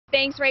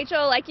Thanks,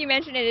 Rachel. Like you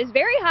mentioned, it is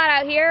very hot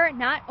out here,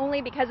 not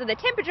only because of the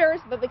temperatures,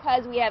 but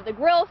because we have the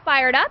grill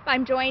fired up.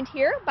 I'm joined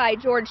here by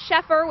George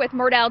Sheffer with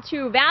Mordell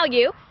 2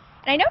 Value.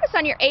 And I noticed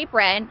on your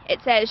apron,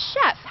 it says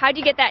Chef. How'd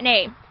you get that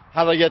name?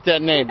 How did I get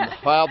that name?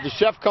 Well, the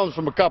chef comes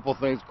from a couple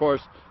things, of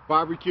course,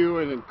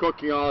 barbecuing and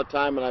cooking all the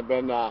time, and I've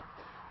been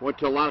went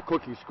to a lot of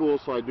cooking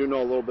schools, so I do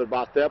know a little bit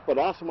about that. But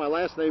also, my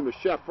last name is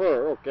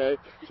Sheffer, okay?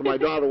 So my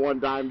daughter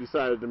one time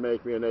decided to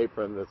make me an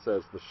apron that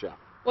says the chef.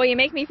 Well, you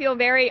make me feel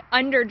very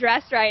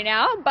underdressed right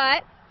now,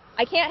 but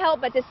I can't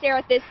help but to stare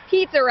at this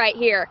pizza right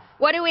here.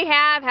 What do we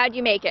have? How'd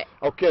you make it?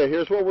 Okay,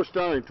 here's what we're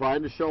starting,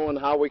 trying to show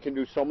how we can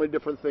do so many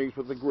different things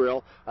with the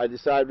grill. I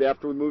decided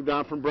after we moved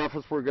on from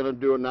breakfast, we're going to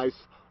do a nice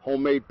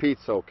homemade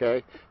pizza,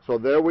 okay? So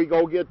there we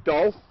go, get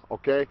dough,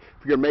 okay? If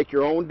you're going to make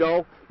your own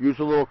dough, use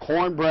a little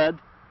cornbread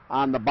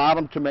on the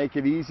bottom to make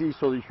it easy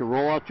so that you can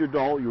roll out your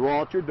dough. You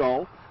roll out your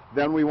dough.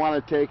 Then we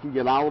want to take and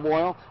get olive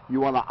oil. You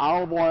want to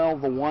olive oil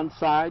the one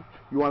side.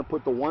 You want to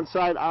put the one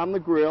side on the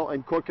grill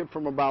and cook it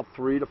from about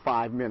 3 to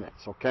 5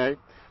 minutes, okay?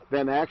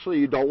 Then actually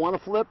you don't want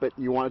to flip it.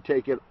 You want to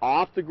take it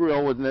off the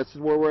grill, and this is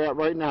where we're at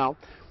right now.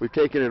 We've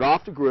taken it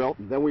off the grill,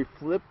 then we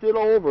flipped it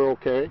over,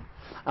 okay?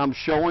 I'm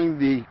showing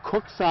the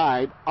cooked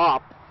side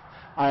up.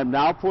 I am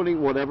now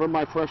putting whatever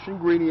my fresh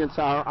ingredients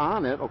are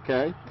on it,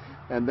 okay?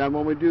 And then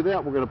when we do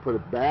that, we're going to put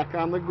it back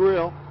on the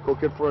grill,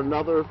 cook it for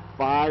another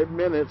 5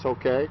 minutes,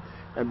 okay?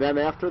 And then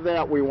after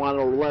that, we want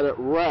to let it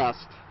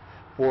rest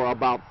for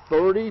about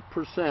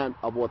 30%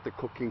 of what the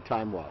cooking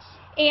time was.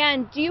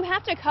 And do you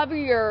have to cover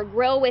your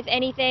grill with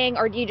anything,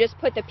 or do you just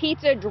put the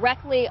pizza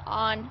directly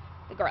on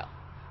the grill?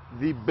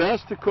 The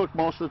best to cook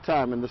most of the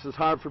time, and this is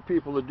hard for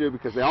people to do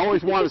because they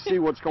always want to see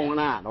what's going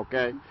on,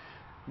 okay?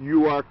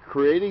 You are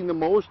creating the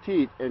most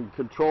heat and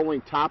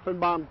controlling top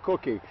and bottom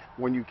cooking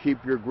when you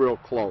keep your grill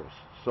closed.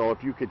 So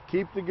if you could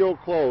keep the grill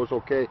closed,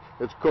 okay,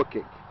 it's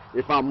cooking.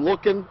 If I'm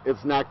looking,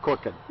 it's not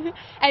cooking.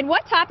 And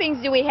what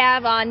toppings do we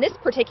have on this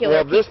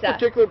particular pizza? Well, this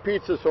particular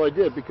pizza, so I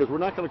did, because we're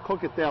not going to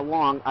cook it that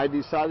long, I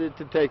decided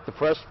to take the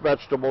fresh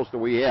vegetables that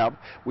we have.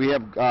 We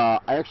have,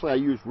 actually I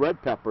used red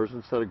peppers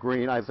instead of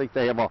green. I think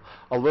they have a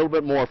little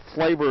bit more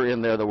flavor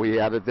in there that we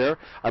added there.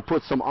 I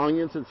put some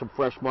onions and some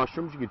fresh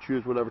mushrooms. You can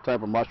choose whatever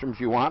type of mushrooms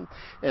you want.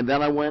 And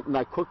then I went and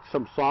I cooked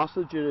some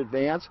sausage in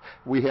advance.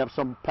 We have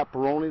some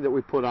pepperoni that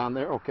we put on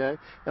there, okay,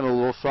 and a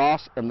little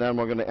sauce, and then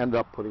we're going to end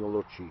up putting a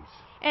little cheese.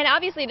 And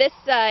obviously this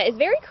is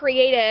very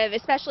creative,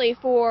 especially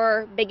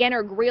for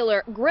beginner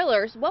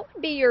grillers. What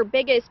would be your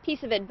biggest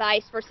piece of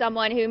advice for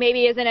someone who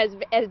maybe isn't as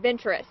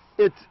adventurous?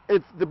 It's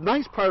the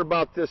nice part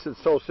about this is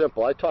so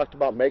simple. I talked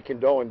about making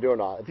dough and doing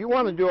all. If you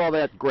want to do all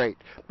that, great.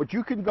 But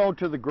you can go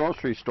to the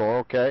grocery store,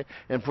 okay?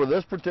 And for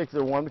this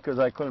particular one, because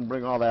I couldn't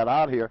bring all that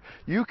out here,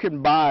 you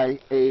can buy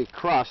a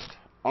crust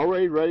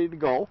already ready to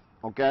go,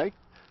 okay?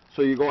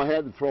 So you go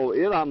ahead and throw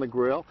it on the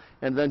grill,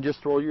 and then just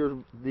throw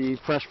the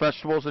fresh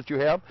vegetables that you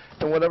have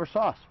and whatever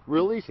sauce.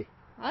 Real easy.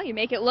 Well, you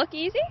make it look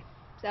easy.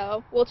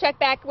 So we'll check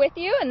back with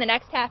you in the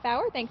next half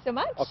hour. Thanks so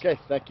much. Okay,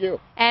 thank you.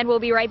 And we'll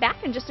be right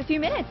back in just a few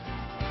minutes.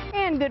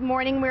 And good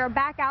morning. We're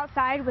back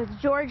outside with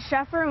George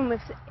Sheffer,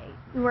 and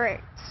we're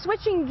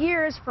switching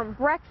gears from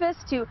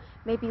breakfast to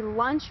maybe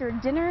lunch or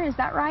dinner. Is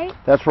that right?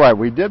 That's right.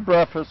 We did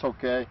breakfast,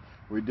 okay.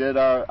 We did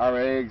our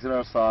eggs and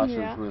our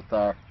sausage with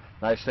our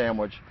nice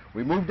sandwich.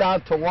 We moved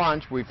on to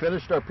lunch. We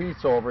finished our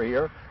pizza over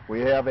here.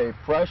 We have a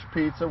fresh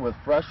pizza with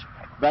fresh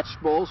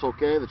vegetables,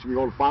 okay, that you can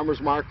go to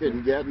farmer's market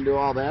and get and do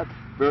all that.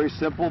 Very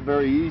simple,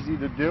 very easy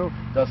to do.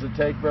 Doesn't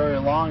take very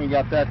long. You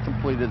got that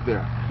completed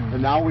there.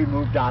 And now we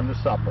moved on to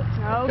supper.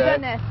 Oh, okay?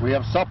 goodness. We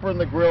have supper in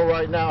the grill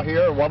right now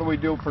here. What do we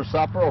do for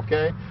supper,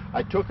 okay?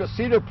 I took a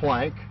cedar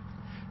plank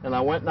and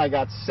I went and I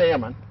got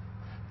salmon.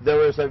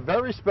 There is a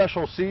very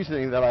special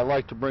seasoning that I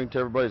like to bring to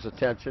everybody's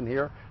attention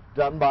here,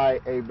 done by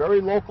a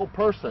very local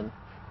person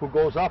who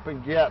goes up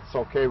and gets,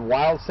 okay,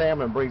 wild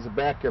salmon, brings it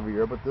back every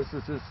year, but this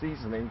is his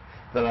seasoning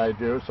that I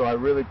do, so I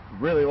really,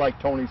 really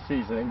like Tony's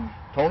seasoning.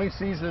 Tony's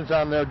seasoning's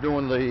on there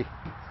doing the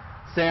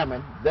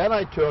salmon. Then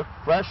I took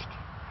fresh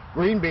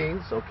green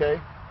beans, okay,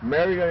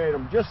 marinated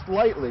them just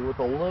lightly with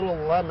a little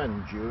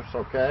lemon juice,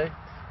 okay,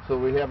 so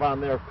we have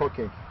on there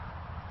cooking.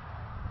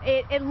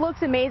 It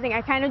looks amazing.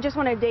 I kind of just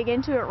want to dig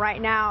into it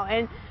right now.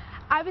 And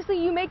obviously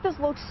you make this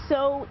look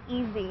so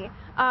easy.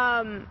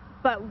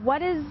 But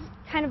what is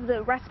kind of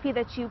the recipe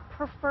that you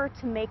prefer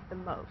to make the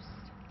most?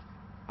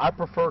 I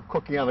prefer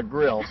cooking on a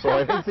grill, so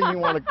anything you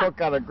want to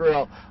cook on a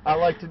grill, I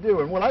like to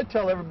do. And what I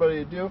tell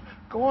everybody to do,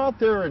 go out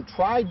there and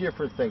try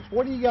different things.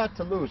 What do you got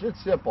to lose?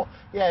 It's simple.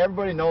 Yeah,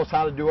 everybody knows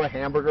how to do a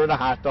hamburger and a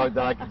hot dog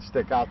that I can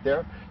stick out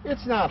there.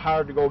 It's not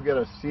hard to go get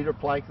a cedar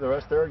plank and the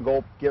rest there and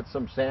go get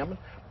some salmon,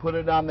 put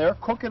it on there,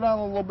 cook it on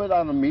a little bit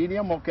on a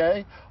medium,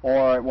 okay,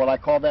 or what I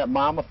call that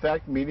mom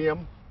effect,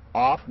 medium,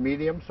 off,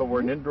 medium, so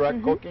we're in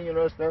indirect cooking and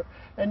rest there,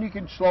 and you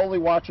can slowly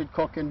watch it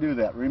cook and do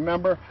that.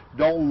 Remember,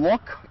 don't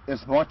look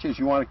as much as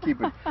you want to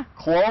keep it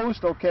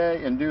closed,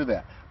 okay, and do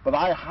that. But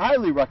I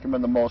highly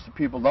recommend the most that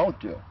people don't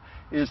do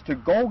is to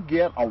go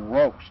get a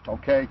roast,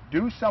 okay?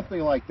 Do something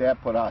like that,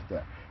 put out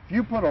there. If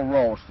you put a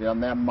roast on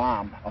that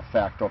mom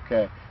effect,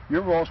 okay,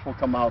 your roast will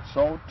come out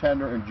so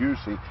tender and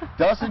juicy.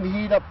 Doesn't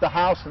heat up the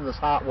house in this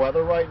hot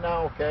weather right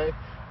now, okay?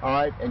 All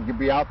right, and you'll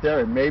be out there,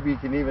 and maybe you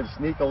can even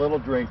sneak a little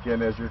drink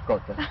in as you're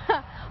cooking.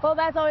 Well,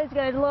 that's always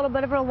good. A little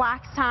bit of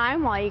relaxed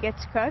time while you get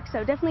to cook. So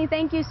definitely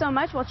thank you so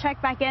much. We'll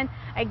check back in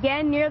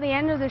again near the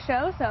end of the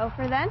show. So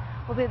for then,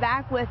 we'll be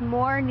back with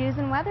more news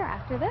and weather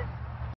after this.